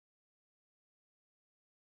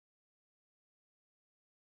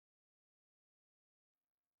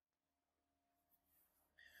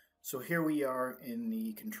So here we are in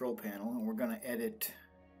the control panel, and we're going to edit,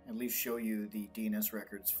 at least show you the DNS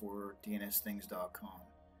records for DNSthings.com.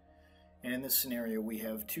 And in this scenario we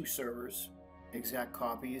have two servers, exact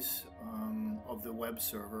copies of the web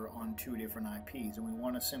server on two different IPs, and we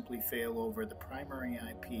want to simply fail over the primary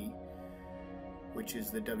IP, which is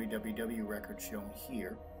the www record shown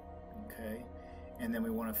here, okay? And then we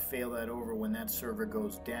want to fail that over when that server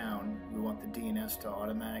goes down. We want the DNS to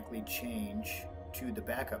automatically change to the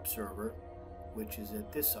backup server, which is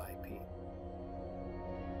at this IP.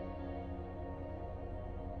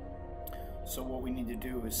 So what we need to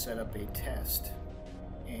do is set up a test,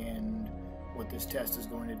 and what this test is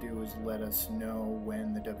going to do is let us know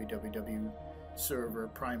when the www server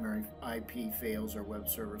primary IP fails or web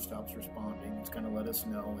server stops responding. It's going to let us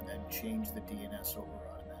know and then change the DNS over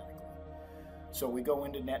automatically. So we go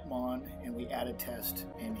into netmon and we add a test,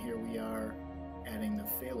 and here we are adding the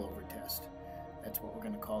failover test. That's what we're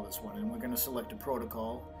going to call this one, and we're going to select a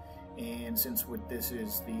protocol, and since this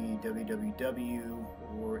is the www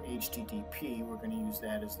or HTTP, we're going to use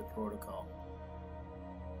that as the protocol.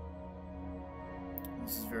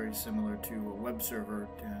 This is very similar to a web server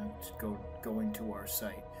going to our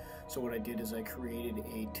site. So what I did is I created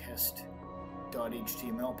a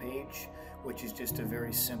test.html page, which is just a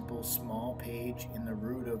very simple small page in the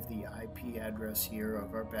root of the IP address here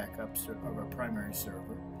of our backup of our primary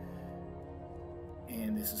server.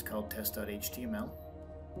 And this is called test.html.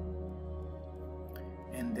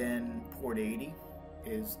 And then port 80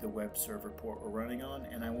 is the web server port we're running on,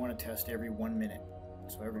 and I want to test every 1 minute,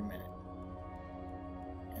 so every minute.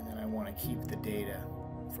 And then I want to keep the data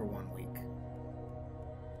for 1 week.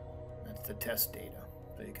 That's the test data.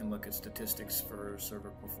 So you can look at statistics for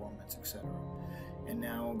server performance, etc. And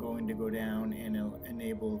now I'm going to go down and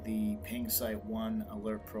enable the ping site 1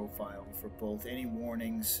 alert profile for both any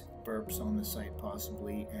warnings, burps on the site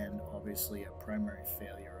possibly, and obviously a primary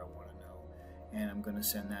failure I want to know. And I'm going to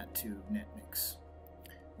send that to netmix,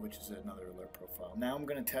 which is another alert profile. Now I'm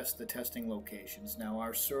going to test the testing locations. Now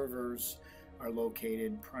our servers are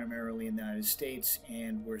located primarily in the United States,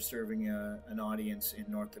 and we're serving an audience in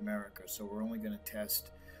North America, so we're only going to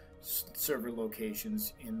test server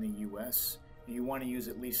locations in the US. You want to use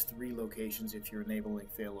at least 3 locations if you're enabling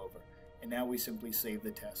failover. And now we simply save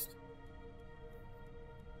the test.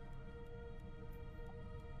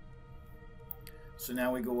 So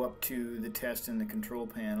now we go up to the test in the control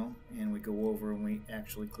panel, and we go over and we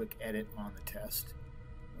actually click edit on the test,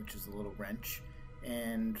 which is the little wrench.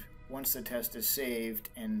 And once the test is saved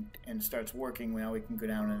and starts working, now we can go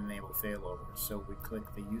down and enable failover. So we click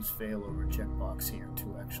the use failover checkbox here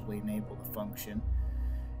to actually enable the function.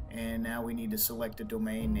 And now we need to select a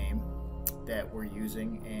domain name that we're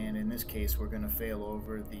using, and in this case we're going to fail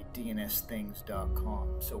over the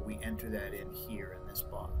DNSthings.com. So we enter that in here in this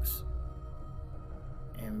box.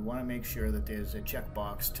 And we want to make sure that there's a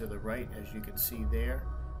checkbox to the right, as you can see there.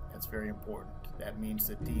 That's very important. That means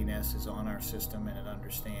that DNS is on our system and it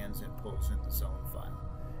understands and pulls in the zone file.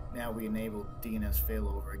 Now we enable DNS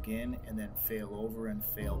failover again, and then fail over and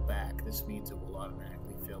fail back. This means it will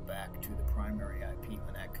automatically fail back to the primary IP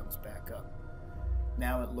when that comes back up.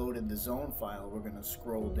 Now it loaded the zone file. We're going to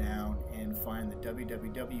scroll down and find the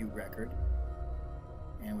www record,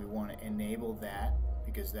 and we want to enable that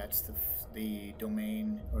because that's the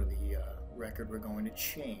domain or the record we're going to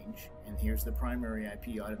change. And here's the primary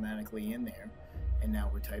IP automatically in there, and now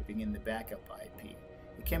we're typing in the backup IP.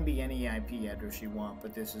 It can be any IP address you want,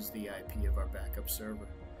 but this is the IP of our backup server.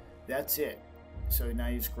 That's it. So now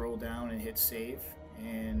you scroll down and hit save,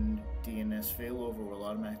 and DNS failover will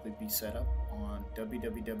automatically be set up on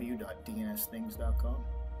www.dnsthings.com.